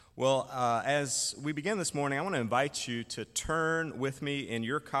Well, as we begin this morning, I want to invite you to turn with me in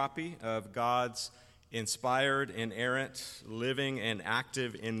your copy of God's inspired, inerrant, living, and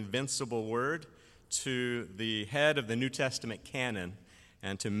active, invincible Word to the head of the New Testament canon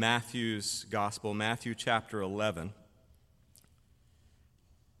and to Matthew's Gospel, Matthew chapter 11.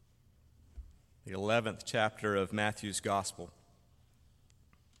 The 11th chapter of Matthew's Gospel.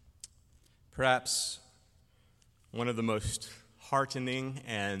 Perhaps one of the most heartening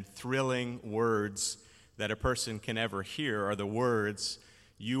and thrilling words that a person can ever hear are the words,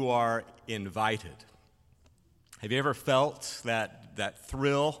 "You are invited." Have you ever felt that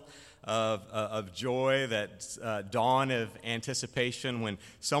thrill of joy, that dawn of anticipation when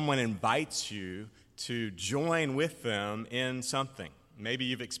someone invites you to join with them in something? Maybe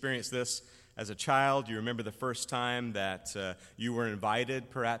you've experienced this as a child. You remember the first time that you were invited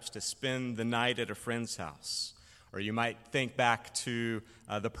perhaps to spend the night at a friend's house. Or you might think back to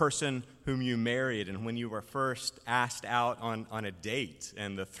the person whom you married and when you were first asked out on a date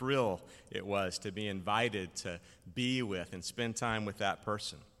and the thrill it was to be invited to be with and spend time with that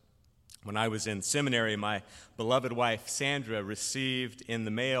person. When I was in seminary, my beloved wife Sandra received in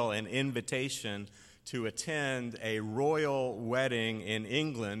the mail an invitation to attend a royal wedding in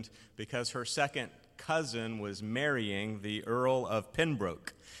England because her second cousin was marrying the Earl of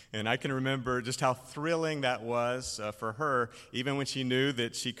Pembroke. And I can remember just how thrilling that was for her, even when she knew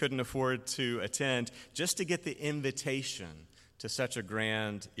that she couldn't afford to attend, just to get the invitation to such a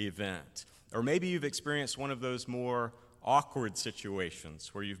grand event. Or maybe you've experienced one of those more awkward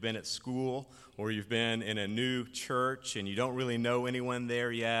situations where you've been at school or you've been in a new church and you don't really know anyone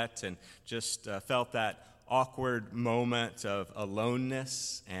there yet and just felt that awkward moment of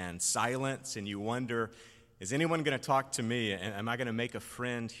aloneness and silence, and you wonder, is anyone going to talk to me? Am I going to make a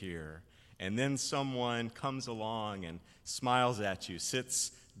friend here? And then someone comes along and smiles at you,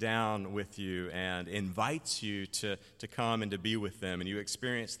 sits down with you, and invites you to come and to be with them. And you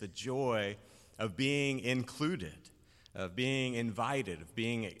experience the joy of being included, of being invited, of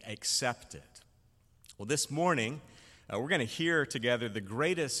being accepted. Well, this morning, we're going to hear together the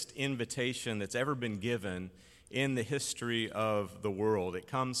greatest invitation that's ever been given in the history of the world. It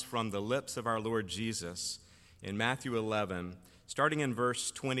comes from the lips of our Lord Jesus in Matthew 11, starting in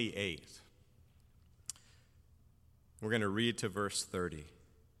verse 28. We're going to read to verse 30.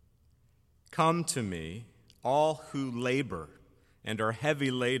 "Come to me, all who labor and are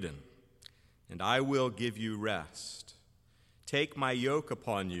heavy laden, and I will give you rest. Take my yoke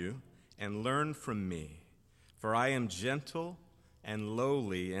upon you and learn from me, for I am gentle and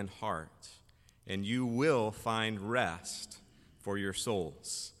lowly in heart, and you will find rest for your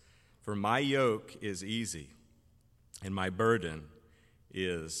souls. For my yoke is easy, and my burden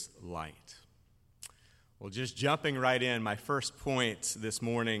is light." Well, just jumping right in, my first point this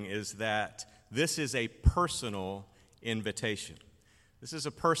morning is that this is a personal invitation. This is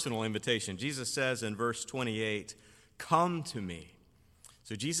a personal invitation. Jesus says in verse 28, "Come to me."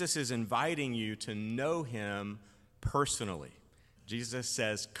 So Jesus is inviting you to know him personally. Jesus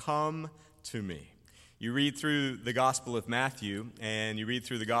says, "Come to me." You read through the Gospel of Matthew, and you read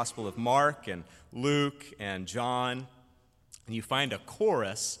through the Gospel of Mark and Luke and John, and you find a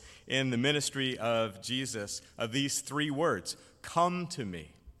chorus in the ministry of Jesus of these three words, "Come to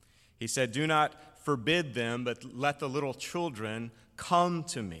me." He said, "Do not forbid them, but let the little children come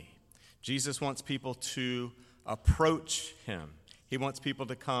to me." Jesus wants people to approach him. He wants people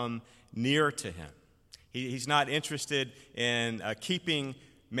to come near to him. He's not interested in keeping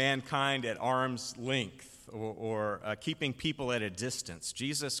mankind at arm's length or keeping people at a distance.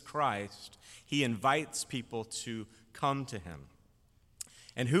 Jesus Christ, he invites people to come to him.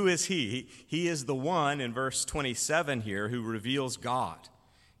 And who is he? He is the one in verse 27 here who reveals God.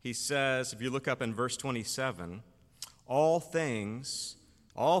 He says, if you look up in verse 27, all things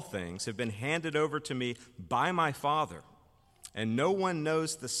have been handed over to me by my Father. And no one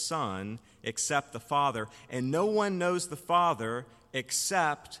knows the Son except the Father, and no one knows the Father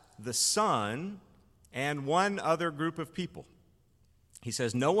except the Son and one other group of people. He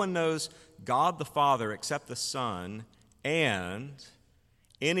says, no one knows God the Father except the Son and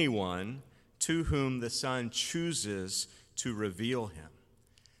anyone to whom the Son chooses to reveal him.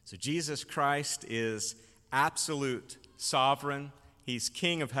 So Jesus Christ is absolute sovereign. He's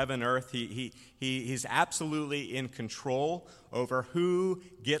king of heaven and earth. He's absolutely in control over who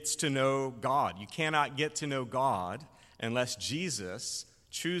gets to know God. You cannot get to know God unless Jesus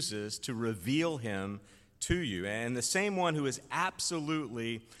chooses to reveal him to you. And the same one who is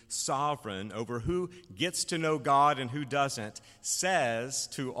absolutely sovereign over who gets to know God and who doesn't says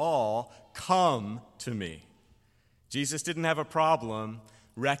to all, "Come to me." Jesus didn't have a problem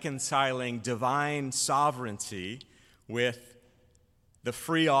reconciling divine sovereignty with the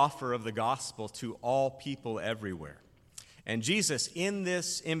free offer of the gospel to all people everywhere. And Jesus, in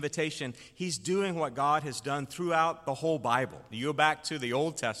this invitation, he's doing what God has done throughout the whole Bible. You go back to the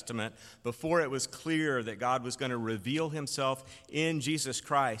Old Testament, before it was clear that God was going to reveal himself in Jesus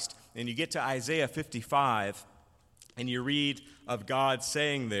Christ, and you get to Isaiah 55, and you read of God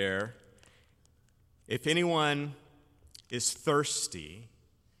saying there, "If anyone is thirsty,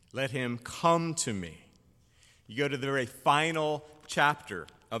 let him come to me." You go to the very final chapter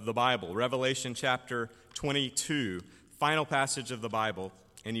of the Bible, Revelation chapter 22, final passage of the Bible,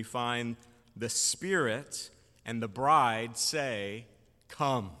 and you find the Spirit and the bride say,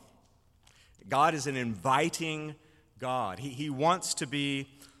 "Come." God is an inviting God. He wants to be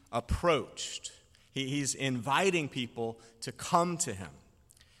approached. He's inviting people to come to him.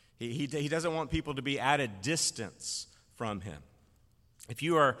 He doesn't want people to be at a distance from him. If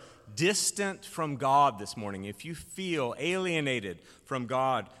you are distant from God this morning, if you feel alienated from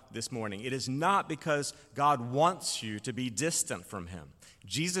God this morning, it is not because God wants you to be distant from him.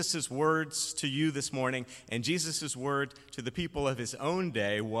 Jesus' words to you this morning and Jesus' word to the people of his own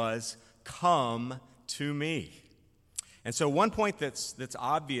day was, "Come to me." And so one point that's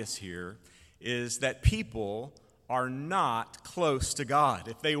obvious here is that people are not close to God.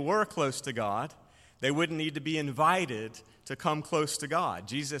 If they were close to God, they wouldn't need to be invited to come close to God.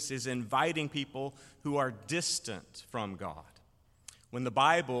 Jesus is inviting people who are distant from God. When the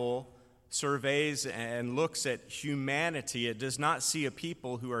Bible surveys and looks at humanity, it does not see a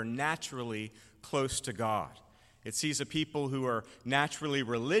people who are naturally close to God. It sees a people who are naturally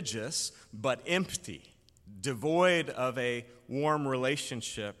religious but empty, devoid of a warm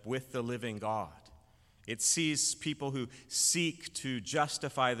relationship with the living God. It sees people who seek to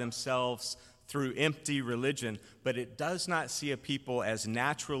justify themselves through empty religion, but it does not see a people as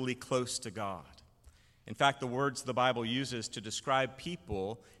naturally close to God. In fact, the words the Bible uses to describe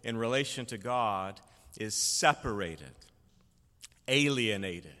people in relation to God is separated,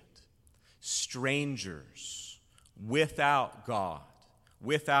 alienated, strangers, without God,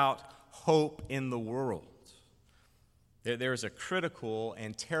 without hope in the world. There is a critical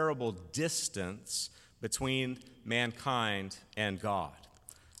and terrible distance between mankind and God.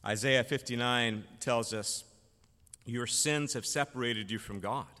 Isaiah 59 tells us, "Your sins have separated you from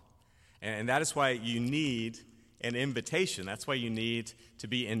God." And that is why you need an invitation. That's why you need to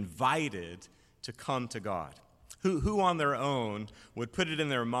be invited to come to God. Who on their own would put it in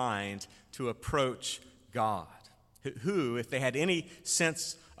their mind to approach God? Who, if they had any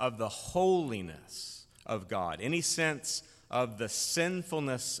sense of the holiness of God, any sense of the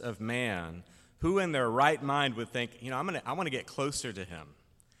sinfulness of man, who in their right mind would think, I want to get closer to him?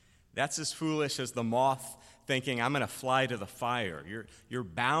 That's as foolish as the moth thinking, I'm going to fly to the fire. You're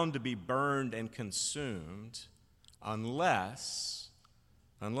bound to be burned and consumed unless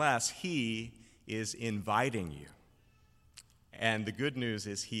he is inviting you. And the good news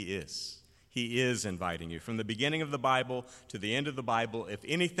is he is. He is inviting you. From the beginning of the Bible to the end of the Bible, if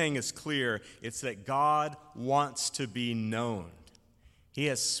anything is clear, it's that God wants to be known. He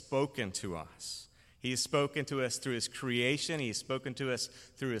has spoken to us. He has spoken to us through his creation. He has spoken to us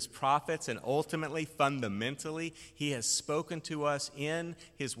through his prophets. And ultimately, fundamentally, he has spoken to us in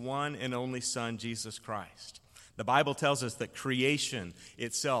his one and only Son, Jesus Christ. The Bible tells us that creation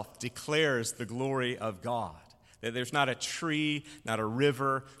itself declares the glory of God. That there's not a tree, not a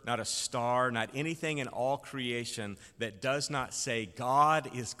river, not a star, not anything in all creation that does not say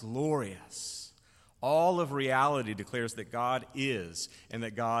God is glorious. All of reality declares that God is and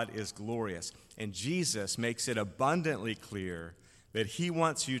that God is glorious. And Jesus makes it abundantly clear that he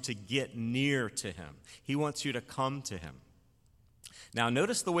wants you to get near to him. He wants you to come to him. Now,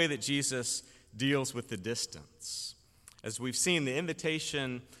 notice the way that Jesus deals with the distance. As we've seen, the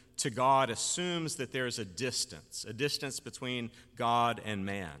invitation to God assumes that there is a distance between God and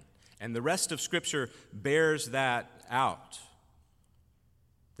man. And the rest of Scripture bears that out,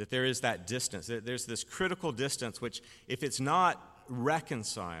 that there is that distance. There's this critical distance which, if it's not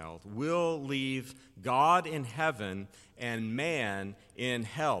reconciled, will leave God in heaven and man in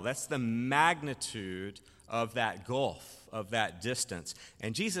hell. That's the magnitude of that gulf, of that distance.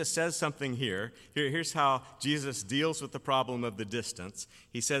 And Jesus says something here. Here's how Jesus deals with the problem of the distance.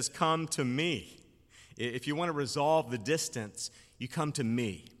 He says, "Come to me." If you want to resolve the distance, you come to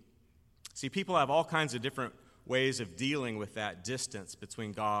me. See, people have all kinds of different ways of dealing with that distance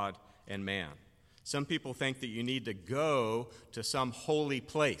between God and man. Some people think that you need to go to some holy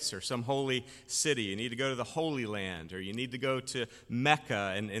place or some holy city. You need to go to the Holy Land, or you need to go to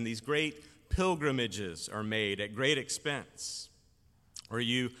Mecca, and these great pilgrimages are made at great expense. Or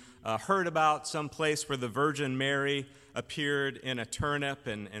you heard about some place where the Virgin Mary appeared in a turnip,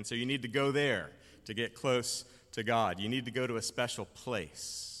 and so you need to go there to get close to God. You need to go to a special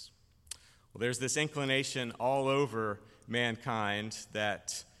place. Well, there's this inclination all over mankind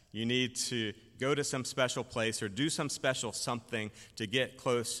that you need to go to some special place or do some special something to get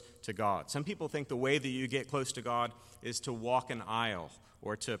close to God. Some people think the way that you get close to God is to walk an aisle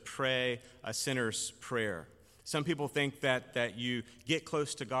or to pray a sinner's prayer. Some people think that you get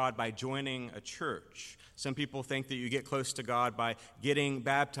close to God by joining a church. Some people think that you get close to God by getting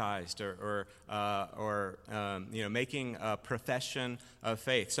baptized or making a profession of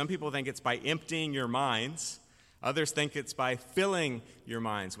faith. Some people think it's by emptying your minds. Others think it's by filling your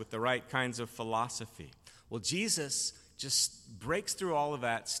minds with the right kinds of philosophy. Well, Jesus just breaks through all of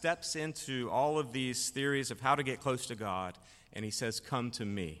that, steps into all of these theories of how to get close to God, and he says, "Come to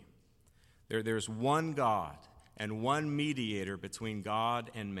me." There's one God and one mediator between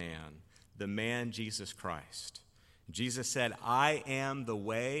God and man, the man Jesus Christ. Jesus said, "I am the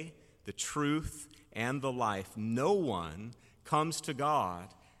way, the truth, and the life. No one comes to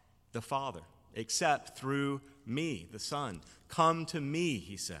God, the Father, except through me, the Son. Come to me,"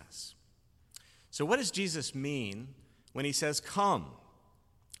 he says. So what does Jesus mean when he says, "Come"?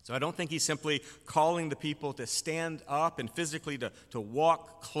 So I don't think he's simply calling the people to stand up and physically to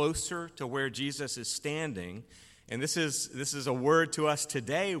walk closer to where Jesus is standing. And this is a word to us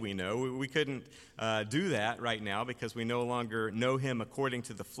today, we know. We couldn't do that right now because we no longer know him according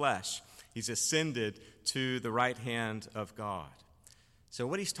to the flesh. He's ascended to the right hand of God. So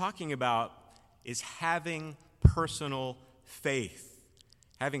what he's talking about is having personal faith,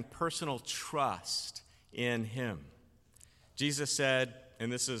 having personal trust in him. Jesus said,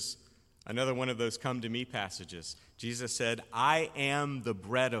 and this is another one of those come to me passages, Jesus said, "I am the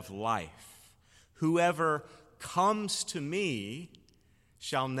bread of life. Whoever comes to me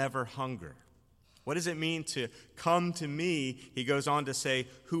shall never hunger." What does it mean to come to me? He goes on to say,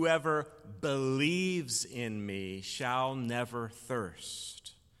 "Whoever believes in me shall never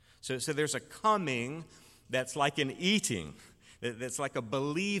thirst." So there's a coming that's like an eating, that's like a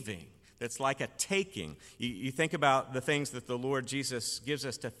believing, that's like a taking. You think about the things that the Lord Jesus gives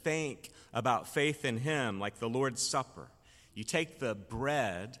us to think about faith in him, like the Lord's Supper. You take the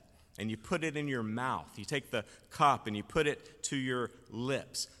bread and you put it in your mouth. You take the cup and you put it to your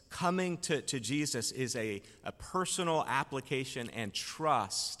lips. Coming to Jesus is a personal application and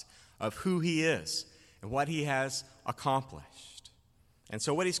trust of who he is and what he has accomplished. And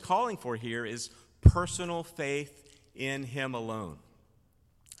so what he's calling for here is personal faith in him alone.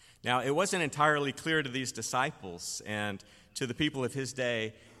 Now, it wasn't entirely clear to these disciples and to the people of his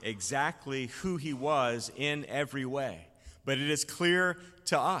day exactly who he was in every way. But it is clear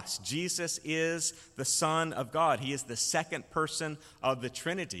to us. Jesus is the Son of God. He is the second person of the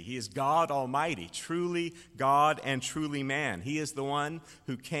Trinity. He is God Almighty, truly God and truly man. He is the one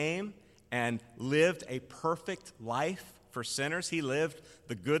who came and lived a perfect life for sinners. He lived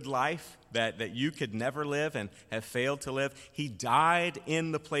the good life that you could never live and have failed to live. He died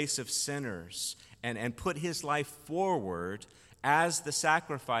in the place of sinners and put his life forward as the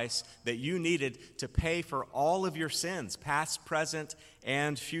sacrifice that you needed to pay for all of your sins, past, present,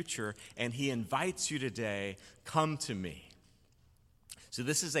 and future. And he invites you today, "Come to me." So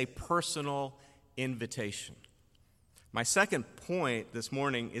this is a personal invitation. My second point this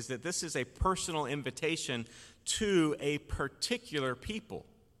morning is that this is a personal invitation to a particular people.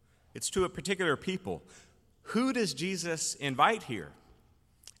 It's to a particular people. Who does Jesus invite here?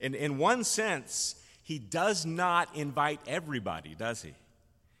 In one sense, he does not invite everybody, does he?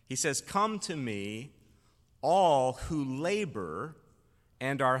 He says, "Come to me, all who labor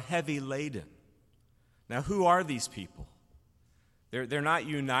and are heavy laden." Now, who are these people? They're not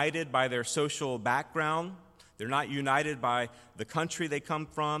united by their social background. They're not united by the country they come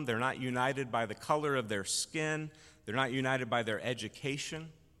from. They're not united by the color of their skin. They're not united by their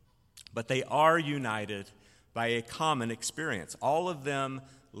education. But they are united by a common experience. All of them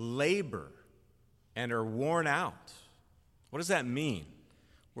labor and are worn out. What does that mean?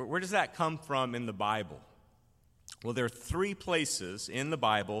 Where does that come from in the Bible? Well, there are 3 places in the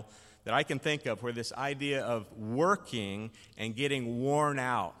Bible that I can think of where this idea of working and getting worn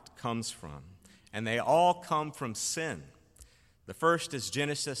out comes from. And they all come from sin. The first is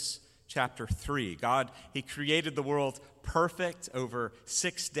Genesis chapter 3. God, he created the world perfect over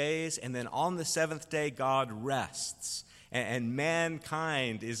 6 days, and then on the 7th day, God rests. And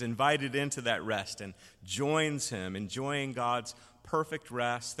mankind is invited into that rest and joins him, enjoying God's perfect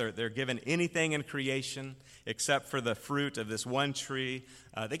rest. They're given anything in creation except for the fruit of this one tree.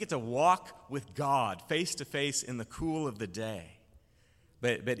 They get to walk with God face to face in the cool of the day.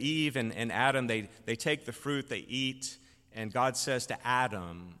 But Eve and Adam, they take the fruit, they eat, and God says to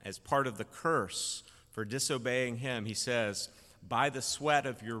Adam, as part of the curse for disobeying him, he says, by the sweat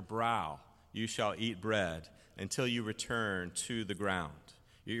of your brow you shall eat bread until you return to the ground.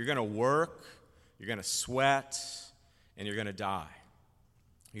 You're going to work, you're going to sweat, and you're going to die.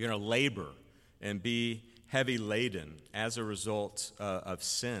 You're going to labor and be heavy laden as a result of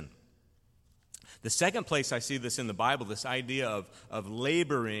sin. The second place I see this in the Bible, this idea of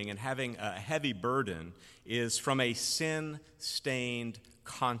laboring and having a heavy burden, is from a sin-stained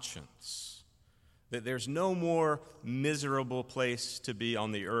conscience. That there's no more miserable place to be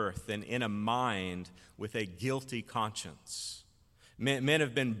on the earth than in a mind with a guilty conscience. Men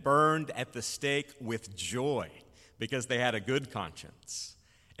have been burned at the stake with joy because they had a good conscience.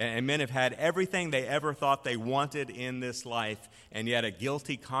 And men have had everything they ever thought they wanted in this life, and yet a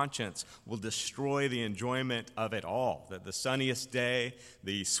guilty conscience will destroy the enjoyment of it all. That the sunniest day,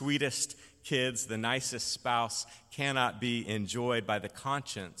 the sweetest kids, the nicest spouse cannot be enjoyed by the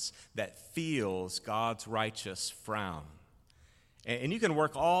conscience that feels God's righteous frown. And you can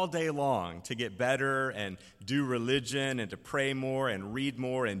work all day long to get better and do religion and to pray more and read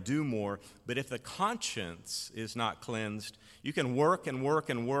more and do more, but if the conscience is not cleansed, you can work and work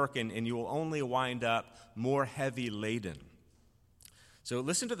and work, and you will only wind up more heavy laden. So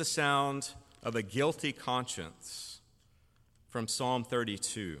listen to the sound of a guilty conscience from Psalm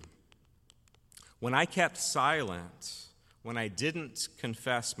 32. When I kept silent, when I didn't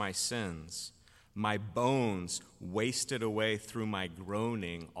confess my sins, my bones wasted away through my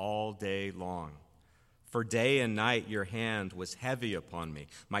groaning all day long. For day and night your hand was heavy upon me.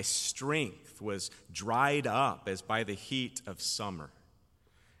 My strength was dried up as by the heat of summer.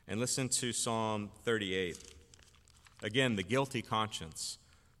 And listen to Psalm 38. Again, the guilty conscience.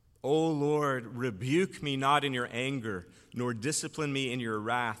 O Lord, rebuke me not in your anger, nor discipline me in your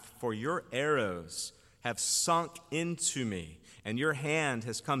wrath, for your arrows have sunk into me, and your hand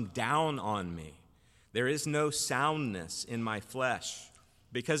has come down on me. There is no soundness in my flesh.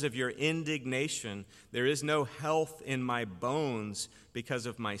 Because of your indignation, there is no health in my bones because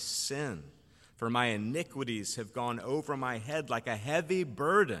of my sin. For my iniquities have gone over my head like a heavy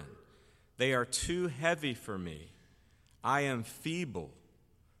burden. They are too heavy for me. I am feeble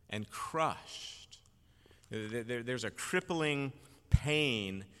and crushed. There's a crippling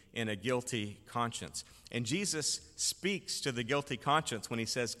pain in a guilty conscience. And Jesus speaks to the guilty conscience when he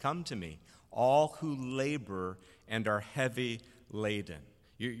says, "Come to me, all who labor and are heavy laden."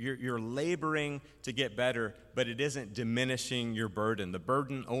 You're laboring to get better, but it isn't diminishing your burden. The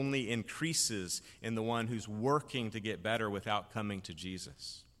burden only increases in the one who's working to get better without coming to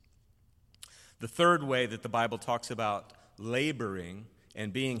Jesus. The third way that the Bible talks about laboring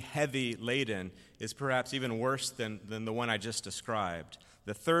and being heavy laden is perhaps even worse than the one I just described.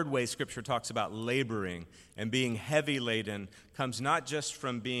 The third way Scripture talks about laboring and being heavy laden comes not just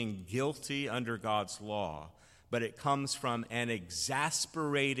from being guilty under God's law, but it comes from an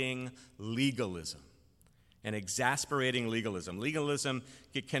exasperating legalism. An exasperating legalism. Legalism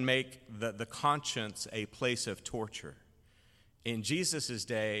can make the conscience a place of torture. In Jesus'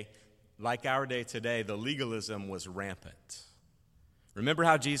 day, like our day today, the legalism was rampant. Remember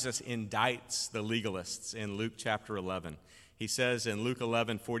how Jesus indicts the legalists in Luke chapter 11. He says in Luke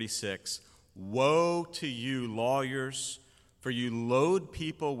 11:46, "Woe to you, lawyers, for you load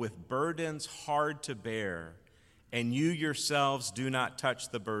people with burdens hard to bear, and you yourselves do not touch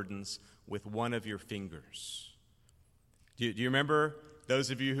the burdens with one of your fingers." Do you remember, those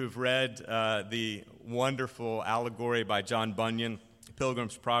of you who've read the wonderful allegory by John Bunyan,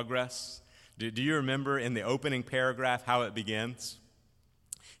 Pilgrim's Progress? Do you remember in the opening paragraph how it begins?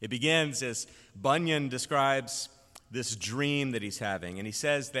 It begins as Bunyan describes this dream that he's having, and he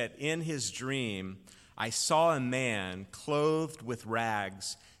says that in his dream, I saw a man clothed with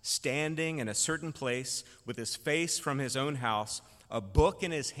rags, standing in a certain place with his face from his own house, a book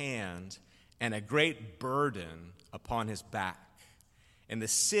in his hand, and a great burden upon his back. And the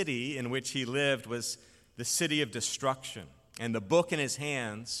city in which he lived was the city of destruction, and the book in his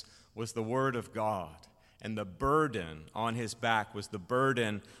hands was the word of God, and the burden on his back was the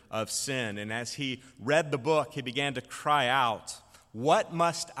burden of sin. And as he read the book, he began to cry out, "What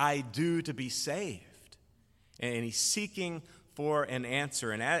must I do to be saved?" And he's seeking for an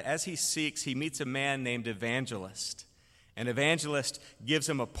answer. And as he seeks, he meets a man named Evangelist. And Evangelist gives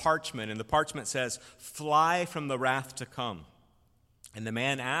him a parchment, and the parchment says, "Fly from the wrath to come." And the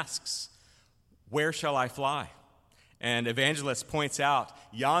man asks, "Where shall I fly?" And Evangelist points out,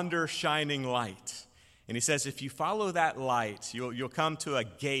 "Yonder shining light." And he says, if you follow that light, you'll come to a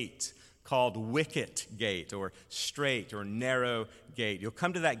gate called Wicket Gate, or Straight or Narrow Gate. You'll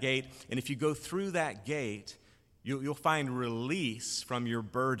come to that gate, and if you go through that gate, you'll find release from your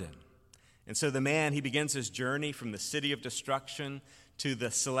burden. And so the man, he begins his journey from the city of destruction to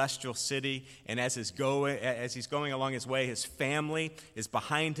the celestial city, and as he's going along his way, his family is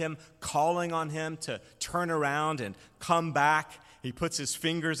behind him, calling on him to turn around and come back. He puts his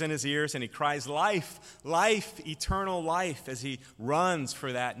fingers in his ears and he cries, "Life, life, eternal life," as he runs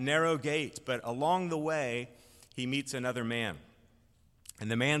for that narrow gate. But along the way, he meets another man.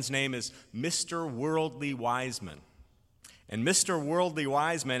 And the man's name is Mr. Worldly Wiseman. And Mr. Worldly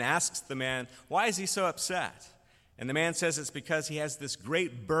Wiseman asks the man, why is he so upset? And the man says it's because he has this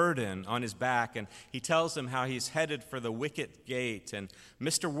great burden on his back, and he tells him how he's headed for the Wicket Gate. And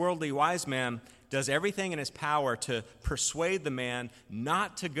Mr. Worldly Wiseman does everything in his power to persuade the man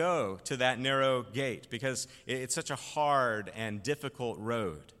not to go to that narrow gate because it's such a hard and difficult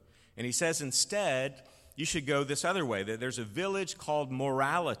road. And he says instead, you should go this other way. There's a village called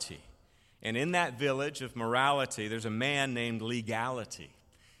Morality. And in that village of Morality, there's a man named Legality.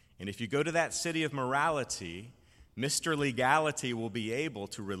 And if you go to that city of Morality, Mr. Legality will be able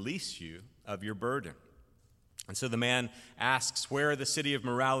to release you of your burden. And so the man asks where the city of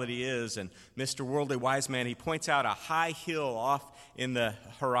Morality is, and Mr. Worldly Wiseman, he points out a high hill off in the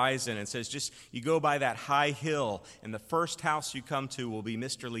horizon and says, just you go by that high hill, and the first house you come to will be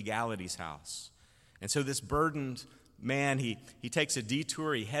Mr. Legality's house. And so this burdened man, he takes a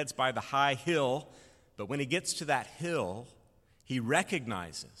detour, he heads by the high hill, but when he gets to that hill, he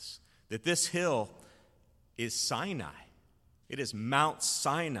recognizes that this hill is Sinai. It is Mount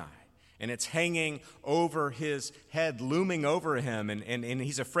Sinai, and it's hanging over his head, looming over him, and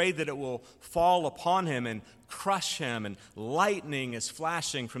he's afraid that it will fall upon him and crush him, and lightning is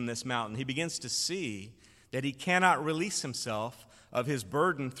flashing from this mountain. He begins to see that he cannot release himself of his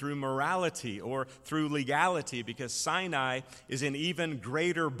burden through morality or through legality, because Sinai is an even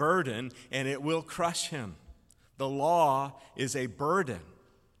greater burden, and it will crush him. The law is a burden.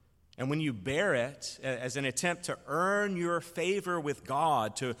 And when you bear it as an attempt to earn your favor with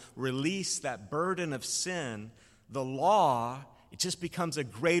God, to release that burden of sin, the law, it just becomes a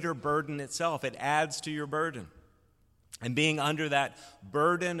greater burden itself. It adds to your burden. And being under that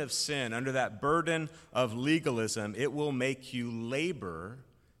burden of sin, under that burden of legalism, it will make you labor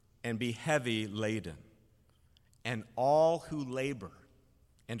and be heavy laden. And all who labor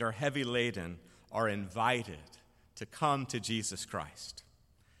and are heavy laden are invited to come to Jesus Christ.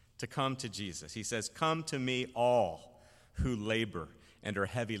 To come to Jesus. He says, "Come to me, all who labor and are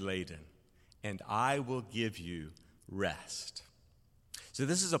heavy laden, and I will give you rest." So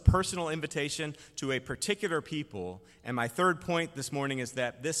this is a personal invitation to a particular people, and my third point this morning is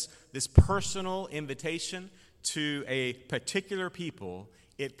that this personal invitation to a particular people,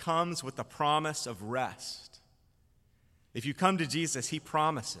 it comes with the promise of rest. If you come to Jesus, he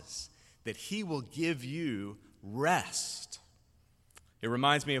promises that he will give you rest. It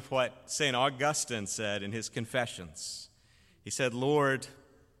reminds me of what St. Augustine said in his Confessions. He said, "Lord,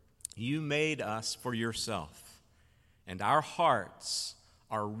 you made us for yourself, and our hearts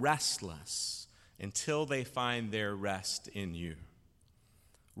are restless until they find their rest in you."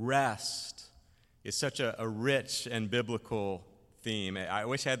 Rest is such a rich and biblical theme. I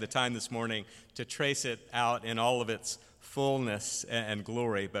wish I had the time this morning to trace it out in all of its fullness and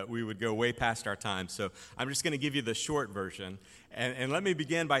glory, but we would go way past our time. So I'm just going to give you the short version. And let me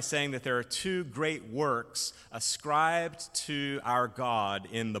begin by saying that there are two great works ascribed to our God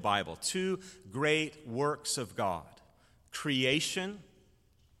in the Bible. Two great works of God: creation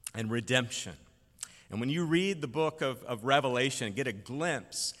and redemption. And when you read the book of Revelation, get a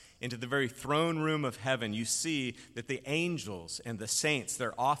glimpse into the very throne room of heaven, you see that the angels and the saints,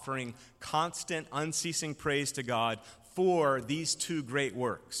 they're offering constant, unceasing praise to God for these two great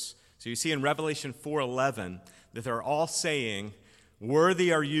works. So you see in Revelation 4:11 that they're all saying,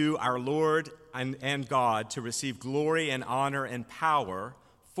 "Worthy are you, our Lord and God, to receive glory and honor and power,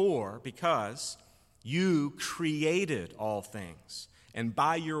 because you created all things, and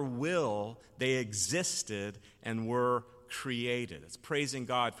by your will they existed and were created." It's praising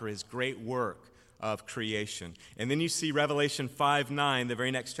God for his great work of creation. And then you see Revelation 5:9, the very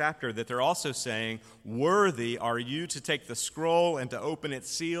next chapter, that they're also saying, "Worthy are you to take the scroll and to open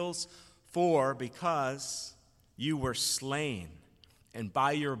its seals, because you were slain, and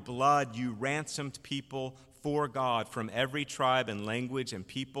by your blood you ransomed people for God from every tribe and language and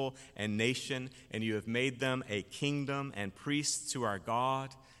people and nation, and you have made them a kingdom and priests to our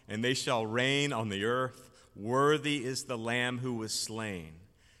God, and they shall reign on the earth. Worthy is the Lamb who was slain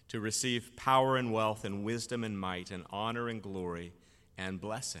to receive power and wealth and wisdom and might and honor and glory and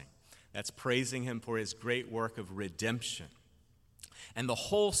blessing." That's praising him for his great work of redemption. And the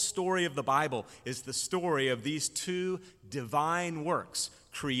whole story of the Bible is the story of these two divine works,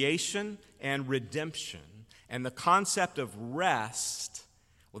 creation and redemption. And the concept of rest,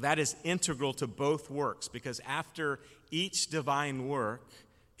 well, that is integral to both works, because after each divine work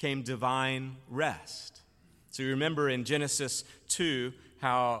came divine rest. So you remember in Genesis 2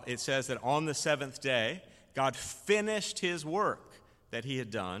 how it says that on the seventh day, God finished his work that he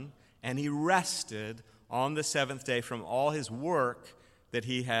had done, and he rested on the seventh day from all his work that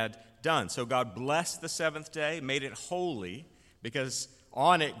he had done. So God blessed the seventh day, made it holy, because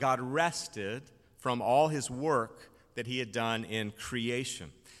on it God rested from all his work that he had done in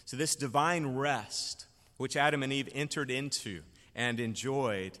creation. So this divine rest, which Adam and Eve entered into and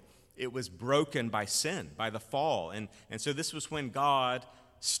enjoyed, it was broken by sin, by the fall. And so this was when God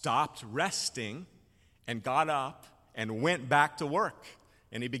stopped resting and got up and went back to work.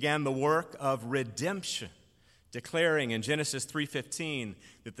 And he began the work of redemption, declaring in Genesis 3:15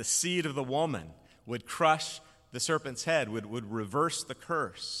 that the seed of the woman would crush the serpent's head, would reverse the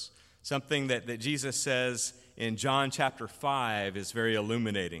curse. Something that Jesus says in John chapter 5 is very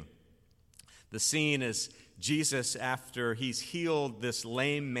illuminating. The scene is Jesus, after he's healed this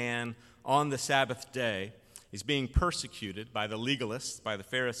lame man on the Sabbath day, he's being persecuted by the legalists, by the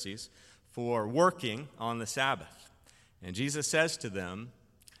Pharisees, for working on the Sabbath. And Jesus says to them,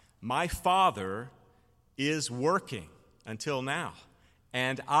 "My Father is working until now,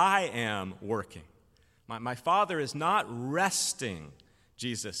 and I am working." My Father is not resting,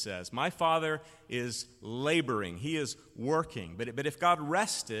 Jesus says. My Father is laboring. He is working. But if God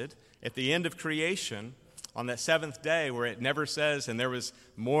rested at the end of creation on that seventh day, where it never says, and there was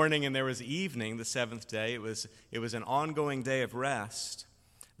morning and there was evening, the seventh day, it was an ongoing day of rest,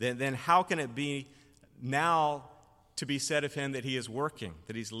 then how can it be now to be said of him that he is working,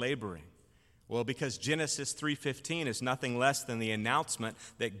 that he's laboring? Well, because Genesis 3:15 is nothing less than the announcement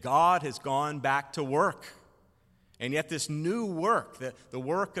that God has gone back to work. And yet this new work, the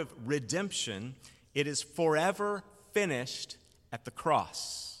work of redemption, it is forever finished at the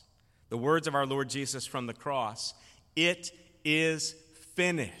cross. The words of our Lord Jesus from the cross, "It is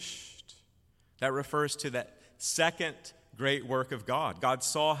finished." That refers to that second great work of God. God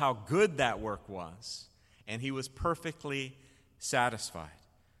saw how good that work was, and he was perfectly satisfied.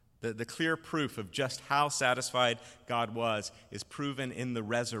 The clear proof of just how satisfied God was is proven in the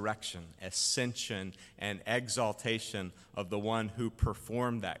resurrection, ascension, and exaltation of the one who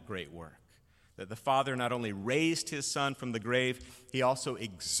performed that great work. That the Father not only raised his Son from the grave, he also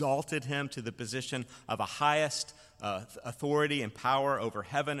exalted him to the position of a highest authority and power over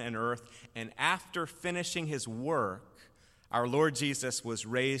heaven and earth. And after finishing his work, our Lord Jesus was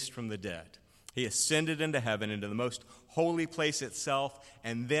raised from the dead. He ascended into heaven, into the most holy place itself,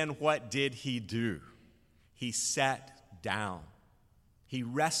 and then what did he do? He sat down. He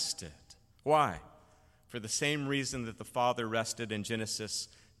rested. Why? For the same reason that the Father rested in Genesis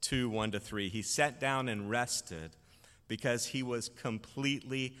 2:1-3. He sat down and rested because he was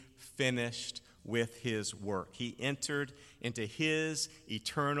completely finished with his work. He entered into his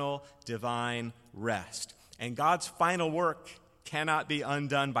eternal divine rest. And God's final work cannot be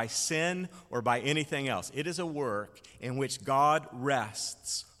undone by sin or by anything else. It is a work in which God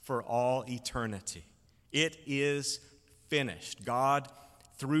rests for all eternity. It is finished. God,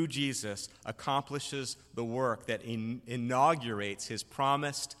 through Jesus, accomplishes the work that inaugurates his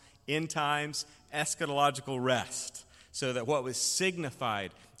promised end times eschatological rest, so that what was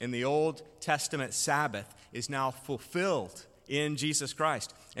signified in the Old Testament Sabbath is now fulfilled in Jesus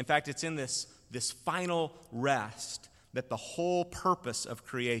Christ. In fact, it's in this final rest that the whole purpose of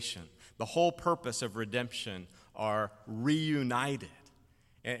creation, the whole purpose of redemption are reunited.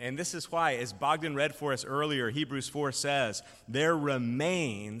 And this is why, as Bogdan read for us earlier, Hebrews 4 says, there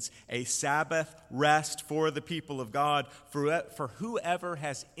remains a Sabbath rest for the people of God, for whoever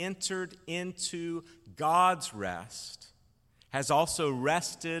has entered into God's rest has also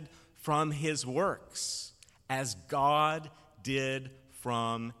rested from his works, as God did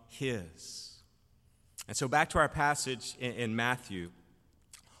from his. And so back to our passage in Matthew,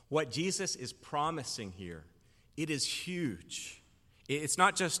 what Jesus is promising here, it is huge. It's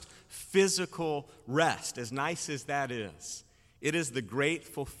not just physical rest, as nice as that is. It is the great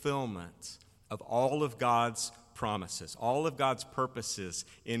fulfillment of all of God's promises, all of God's purposes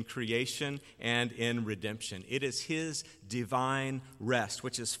in creation and in redemption. It is his divine rest,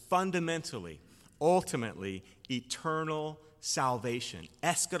 which is fundamentally, ultimately, eternal salvation,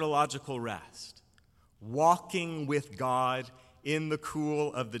 eschatological rest. Walking with God in the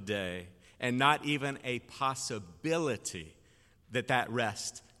cool of the day, and not even a possibility that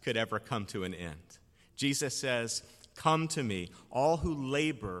rest could ever come to an end. Jesus says, "Come to me, all who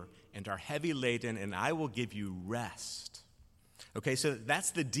labor and are heavy laden, and I will give you rest." Okay, so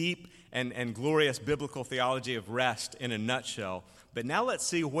that's the deep and glorious biblical theology of rest in a nutshell. But now let's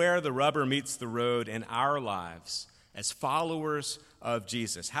see where the rubber meets the road in our lives as followers of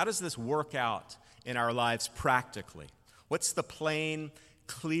Jesus. How does this work out in our lives practically? What's the plain,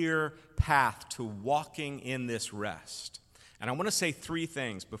 clear path to walking in this rest? And I want to say three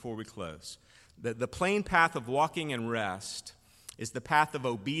things before we close. The plain path of walking in rest is the path of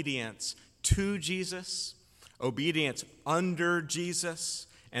obedience to Jesus, obedience under Jesus,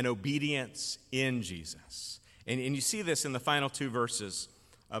 and obedience in Jesus. And you see this in the final two verses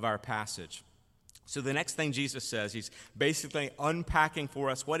of our passage. So the next thing Jesus says, he's basically unpacking for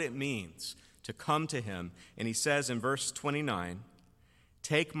us what it means to come to him. And he says in verse 29,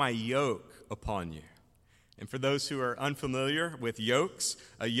 "Take my yoke upon you." And for those who are unfamiliar with yokes,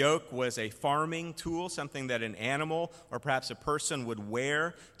 a yoke was a farming tool, something that an animal or perhaps a person would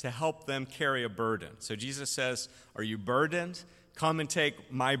wear to help them carry a burden. So Jesus says, "Are you burdened? Come and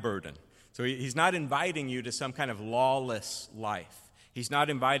take my burden." So he's not inviting you to some kind of lawless life. He's not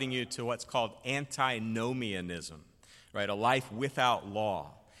inviting you to what's called antinomianism, right? A life without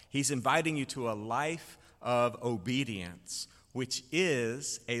law. He's inviting you to a life of obedience, which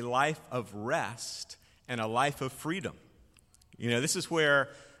is a life of rest and a life of freedom. You know, this is where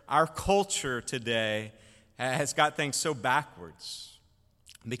our culture today has got things so backwards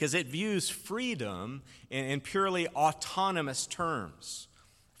because it views freedom in purely autonomous terms.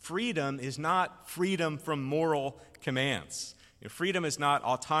 Freedom is not freedom from moral commands. Freedom is not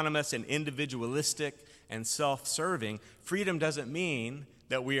autonomous and individualistic and self-serving. Freedom doesn't mean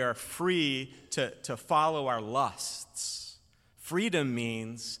that we are free to follow our lusts. Freedom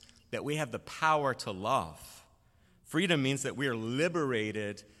means that we have the power to love. Freedom means that we are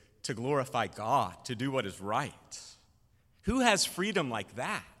liberated to glorify God, to do what is right. Who has freedom like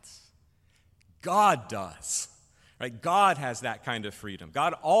that? God does. Right? God has that kind of freedom.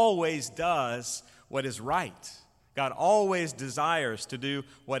 God always does what is right. God always desires to do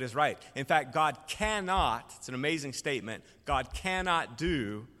what is right. In fact, God cannot, it's an amazing statement, God cannot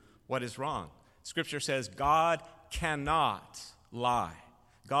do what is wrong. Scripture says God cannot lie.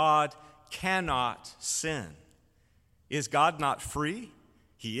 God cannot sin. Is God not free?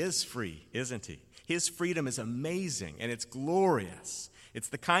 He is free, isn't he? His freedom is amazing and it's glorious. It's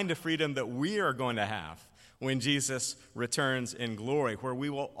the kind of freedom that we are going to have when Jesus returns in glory, where we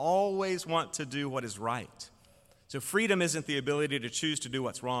will always want to do what is right. So freedom isn't the ability to choose to do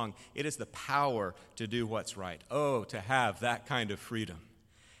what's wrong. It is the power to do what's right. Oh, to have that kind of freedom.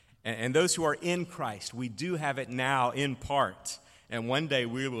 And those who are in Christ, we do have it now in part. And one day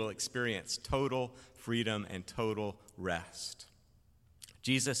we will experience total freedom and total rest.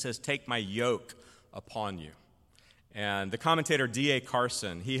 Jesus says, "Take my yoke upon you." And the commentator D.A.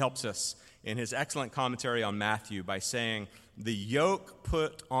 Carson, he helps us in his excellent commentary on Matthew by saying, "The yoke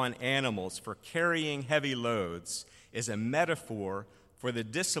put on animals for carrying heavy loads is a metaphor for the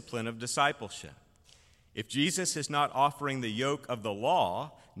discipline of discipleship. If Jesus is not offering the yoke of the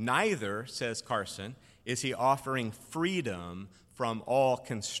law, neither, says Carson, is he offering freedom from all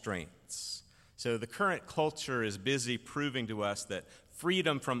constraints." So the current culture is busy proving to us that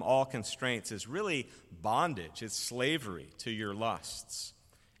freedom from all constraints is really bondage, it's slavery to your lusts.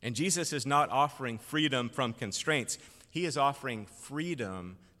 And Jesus is not offering freedom from constraints. He is offering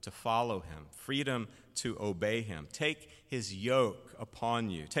freedom to follow him, freedom to obey him. Take his yoke upon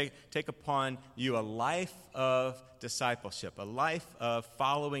you. Take upon you a life of discipleship, a life of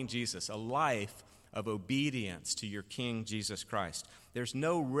following Jesus, a life of obedience to your King Jesus Christ. There's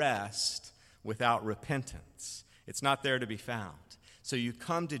no rest without repentance. It's not there to be found. So you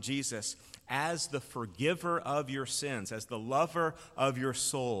come to Jesus as the forgiver of your sins, as the lover of your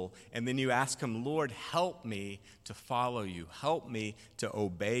soul, and then you ask him, "Lord, help me to follow you. Help me to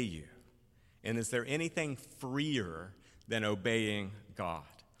obey you." And is there anything freer than obeying God?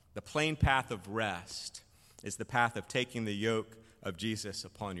 The plain path of rest is the path of taking the yoke of Jesus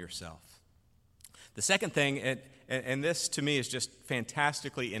upon yourself. The second thing, and this to me is just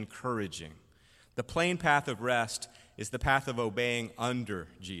fantastically encouraging, the plain path of rest is the path of obeying under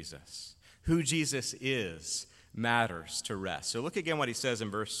Jesus. Who Jesus is matters to rest. So look again what he says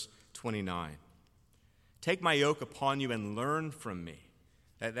in verse 29. "Take my yoke upon you and learn from me."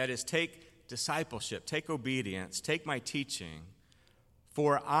 That is, take discipleship, take obedience, take my teaching.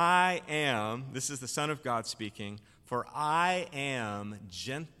 "For I am," this is the Son of God speaking, "for I am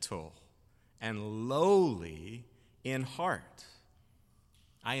gentle and lowly in heart."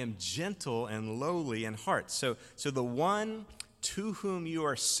 I am gentle and lowly in heart. So the one to whom you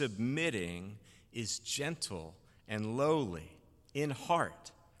are submitting is gentle and lowly in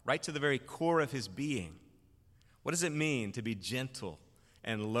heart, right to the very core of his being. What does it mean to be gentle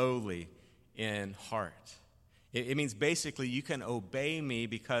and lowly in heart? It means basically you can obey me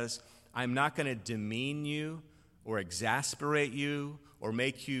because I'm not going to demean you or exasperate you or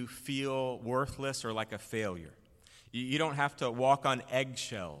make you feel worthless or like a failure. You don't have to walk on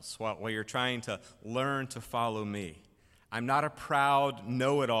eggshells while you're trying to learn to follow me. I'm not a proud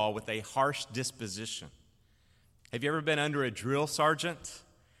know-it-all with a harsh disposition. Have you ever been under a drill sergeant?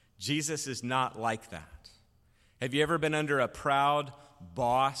 Jesus is not like that. Have you ever been under a proud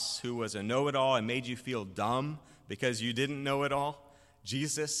boss who was a know-it-all and made you feel dumb because you didn't know it all?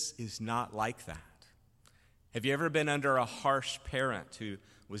 Jesus is not like that. Have you ever been under a harsh parent who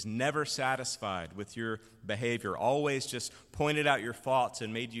was never satisfied with your behavior, always just pointed out your faults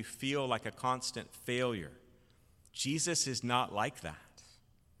and made you feel like a constant failure? Jesus is not like that.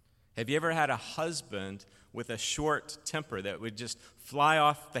 Have you ever had a husband with a short temper that would just fly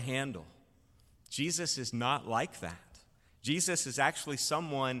off the handle? Jesus is not like that. Jesus is actually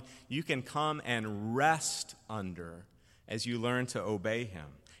someone you can come and rest under as you learn to obey him.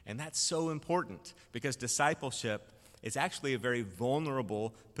 And that's so important because discipleship is actually a very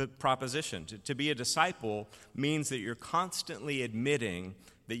vulnerable proposition. To be a disciple means that you're constantly admitting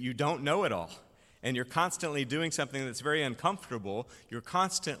that you don't know it all. And you're constantly doing something that's very uncomfortable. You're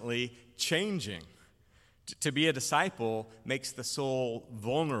constantly changing. To be a disciple makes the soul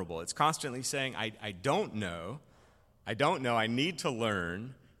vulnerable. It's constantly saying, I don't know, I need to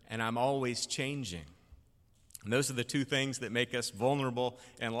learn, and I'm always changing. And those are the two things that make us vulnerable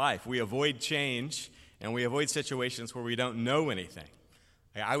in life. We avoid change, and we avoid situations where we don't know anything.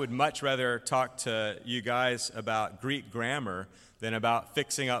 I would much rather talk to you guys about Greek grammar than about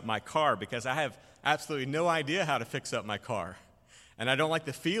fixing up my car, because I have absolutely no idea how to fix up my car. And I don't like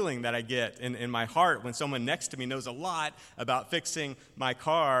the feeling that I get in my heart when someone next to me knows a lot about fixing my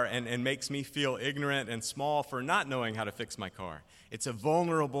car and makes me feel ignorant and small for not knowing how to fix my car. It's a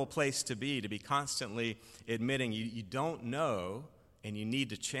vulnerable place to be constantly admitting you don't know and you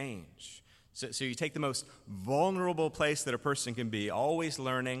need to change. So you take the most vulnerable place that a person can be, always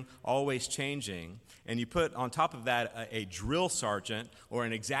learning, always changing, and you put on top of that a drill sergeant or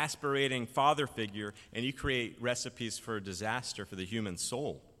an exasperating father figure, and you create recipes for disaster for the human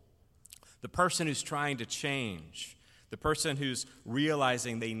soul. The person who's trying to change, the person who's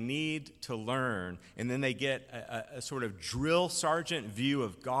realizing they need to learn, and then they get a sort of drill sergeant view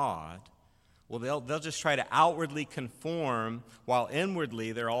of God, well, they'll just try to outwardly conform while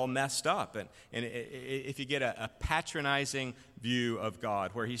inwardly they're all messed up. And if you get a patronizing view of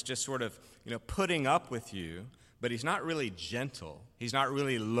God where he's just sort of putting up with you, but he's not really gentle, he's not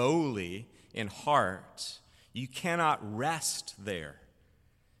really lowly in heart, you cannot rest there.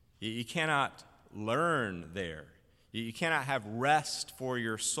 You cannot learn there. You cannot have rest for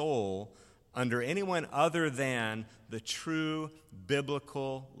your soul under anyone other than the true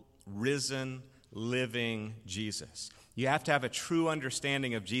biblical risen, living Jesus. You have to have a true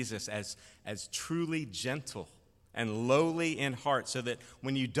understanding of Jesus as truly gentle and lowly in heart so that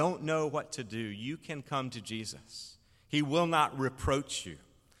when you don't know what to do, you can come to Jesus. He will not reproach you.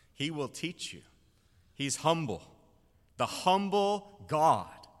 He will teach you. He's humble. The humble God.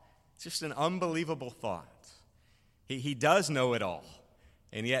 It's just an unbelievable thought. He does know it all,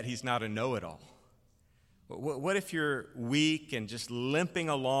 and yet he's not a know-it-all. What if you're weak and just limping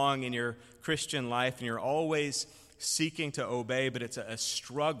along in your Christian life and you're always seeking to obey, but it's a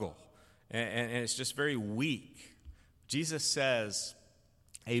struggle and it's just very weak? Jesus says,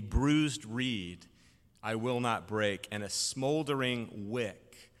 a bruised reed I will not break, and a smoldering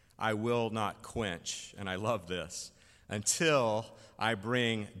wick I will not quench. And I love this, until I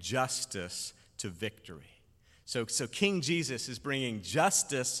bring justice to victory. So King Jesus is bringing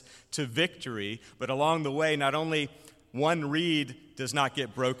justice to victory, but along the way, not only one reed does not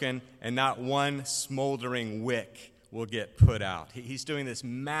get broken and not one smoldering wick will get put out. He's doing this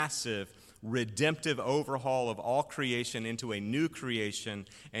massive redemptive overhaul of all creation into a new creation,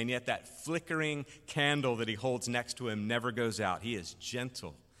 and yet that flickering candle that he holds next to him never goes out. He is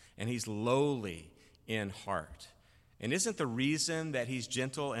gentle and he's lowly in heart. And isn't the reason that he's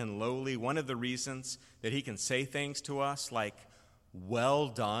gentle and lowly one of the reasons that he can say things to us like, well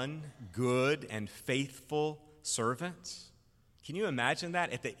done, good and faithful servant? Can you imagine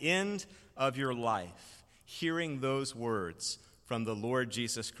that? At the end of your life, hearing those words from the Lord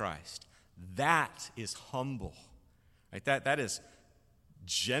Jesus Christ, that is humble. Right? That is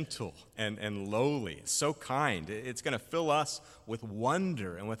gentle and lowly. It's so kind. It's going to fill us with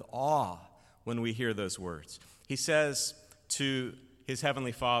wonder and with awe when we hear those words. He says to his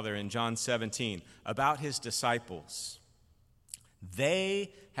heavenly Father in John 17 about his disciples.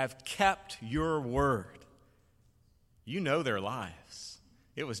 They have kept your word. You know their lives.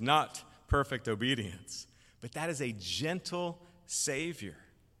 It was not perfect obedience, but that is a gentle Savior.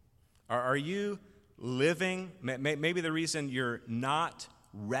 Are you living? Maybe the reason you're not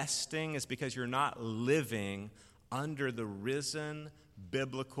resting is because you're not living under the risen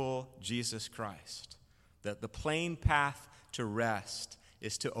biblical Jesus Christ. That the plain path to rest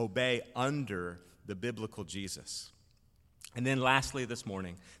is to obey under the biblical Jesus. And then lastly this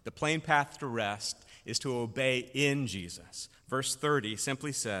morning, the plain path to rest is to obey in Jesus. Verse 30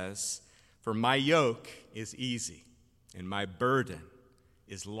 simply says, "For my yoke is easy and my burden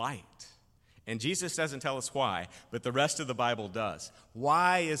is light." And Jesus doesn't tell us why, but the rest of the Bible does.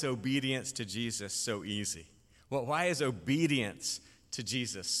 Why is obedience to Jesus so easy? Well, why is obedience to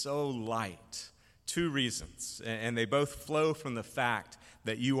Jesus so light? Two reasons, and they both flow from the fact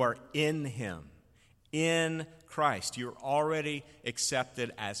that you are in him, in Christ. You're already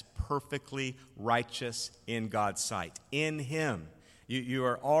accepted as perfectly righteous in God's sight. In him, you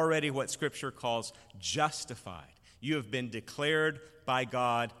are already what Scripture calls justified. You have been declared by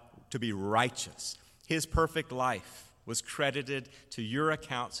God to be righteous. His perfect life was credited to your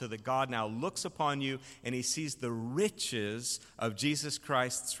account so that God now looks upon you and he sees the riches of Jesus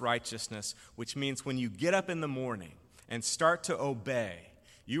Christ's righteousness, which means when you get up in the morning and start to obey,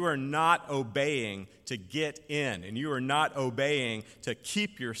 you are not obeying to get in, and you are not obeying to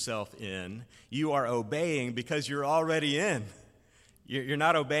keep yourself in. You are obeying because you're already in. You're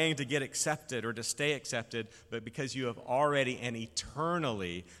not obeying to get accepted or to stay accepted, but because you have already and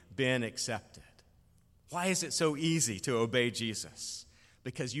eternally been accepted. Why is it so easy to obey Jesus?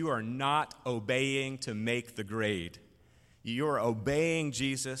 Because you are not obeying to make the grade. You're obeying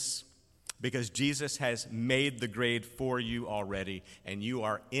Jesus because Jesus has made the grade for you already, and you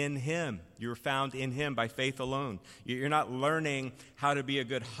are in him. You're found in him by faith alone. You're not learning how to be a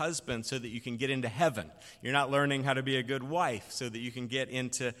good husband so that you can get into heaven. You're not learning how to be a good wife so that you can get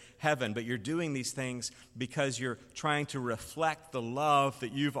into heaven, but you're doing these things because you're trying to reflect the love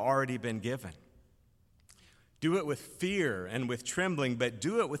that you've already been given. Do it with fear and with trembling, but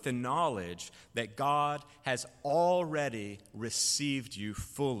do it with the knowledge that God has already received you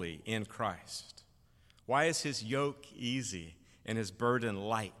fully in Christ. Why is his yoke easy and his burden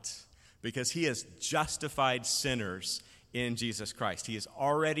light? Because he has justified sinners in Jesus Christ. He has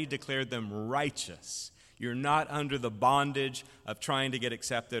already declared them righteous. You're not under the bondage of trying to get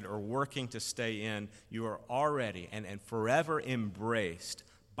accepted or working to stay in. You are already and forever embraced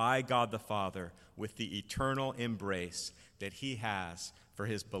by God the Father with the eternal embrace that he has for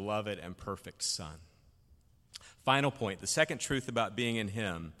his beloved and perfect Son. Final point, the second truth about being in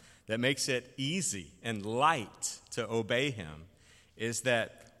him that makes it easy and light to obey him is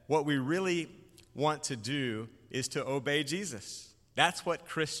that what we really want to do is to obey Jesus. That's what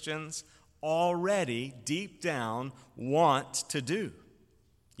Christians already deep down want to do.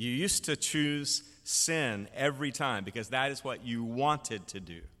 You used to choose sin every time because that is what you wanted to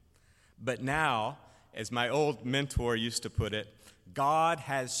do. But now, as my old mentor used to put it, God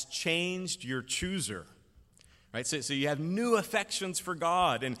has changed your chooser. Right? So you have new affections for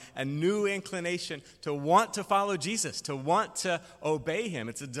God and a new inclination to want to follow Jesus, to want to obey him.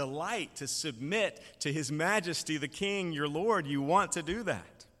 It's a delight to submit to his majesty, the King, your Lord. You want to do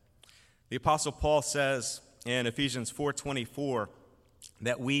that. The Apostle Paul says in Ephesians 4:24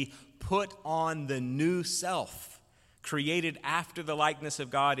 that we put on the new self, created after the likeness of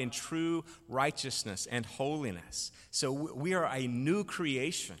God in true righteousness and holiness. So we are a new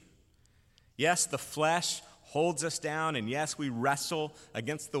creation. Yes, the flesh holds us down, and yes, we wrestle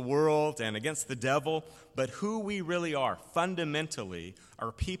against the world and against the devil, but who we really are fundamentally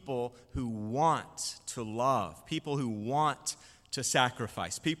are people who want to love, people who want to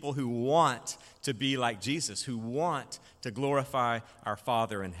sacrifice, people who want to be like Jesus, who want to glorify our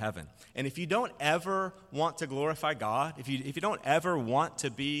Father in heaven. And if you don't ever want to glorify God, if you don't ever want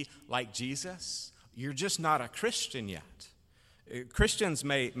to be like Jesus, you're just not a Christian yet. Christians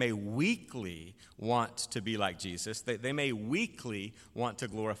may weakly want to be like Jesus. They may weakly want to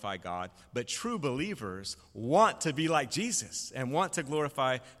glorify God, but true believers want to be like Jesus and want to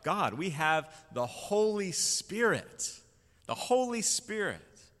glorify God. We have the Holy Spirit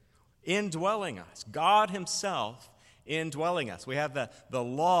indwelling us, God himself indwelling us. We have the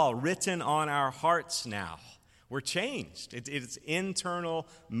law written on our hearts now. We're changed. It's internal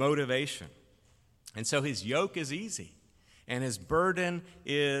motivation. And so his yoke is easy and his burden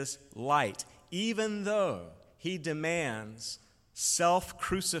is light, even though he demands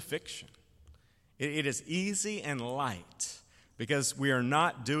self-crucifixion. It is easy and light because we are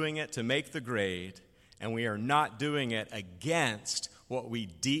not doing it to make the grade, and we are not doing it against what we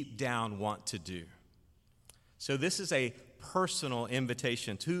deep down want to do. So this is a personal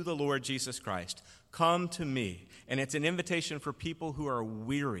invitation to the Lord Jesus Christ. Come to me. And it's an invitation for people who are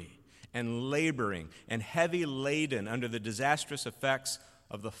weary and laboring and heavy laden under the disastrous effects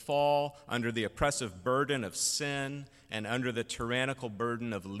of the fall, under the oppressive burden of sin, and under the tyrannical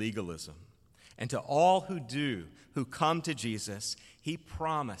burden of legalism. And to all who come to Jesus, he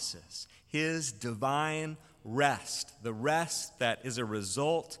promises his divine rest, the rest that is a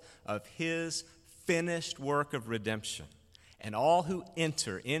result of his finished work of redemption. And all who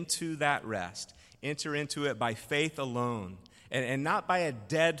enter into that rest, enter into it by faith alone, and not by a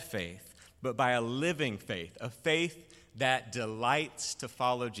dead faith, but by a living faith, a faith that delights to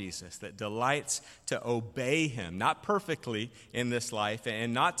follow Jesus, that delights to obey him, not perfectly in this life,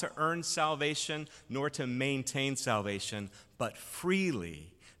 and not to earn salvation, nor to maintain salvation, but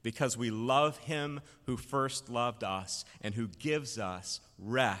freely, because we love him who first loved us and who gives us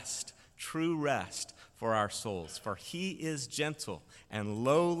rest, true rest for our souls. For he is gentle and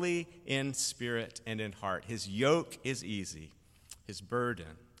lowly in spirit and in heart. His yoke is easy, his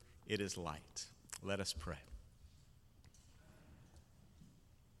burden, it is light. Let us pray.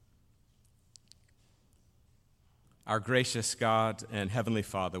 Our gracious God and Heavenly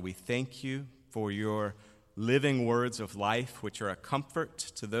Father, we thank you for your living words of life, which are a comfort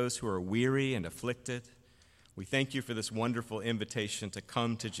to those who are weary and afflicted. We thank you for this wonderful invitation to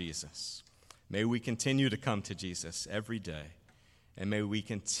come to Jesus. May we continue to come to Jesus every day, and may we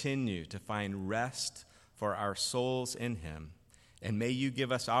continue to find rest for our souls in him, and may you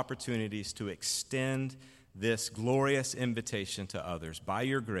give us opportunities to extend this glorious invitation to others by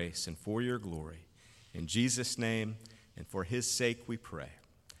your grace and for your glory. In Jesus' name and for his sake we pray.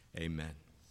 Amen.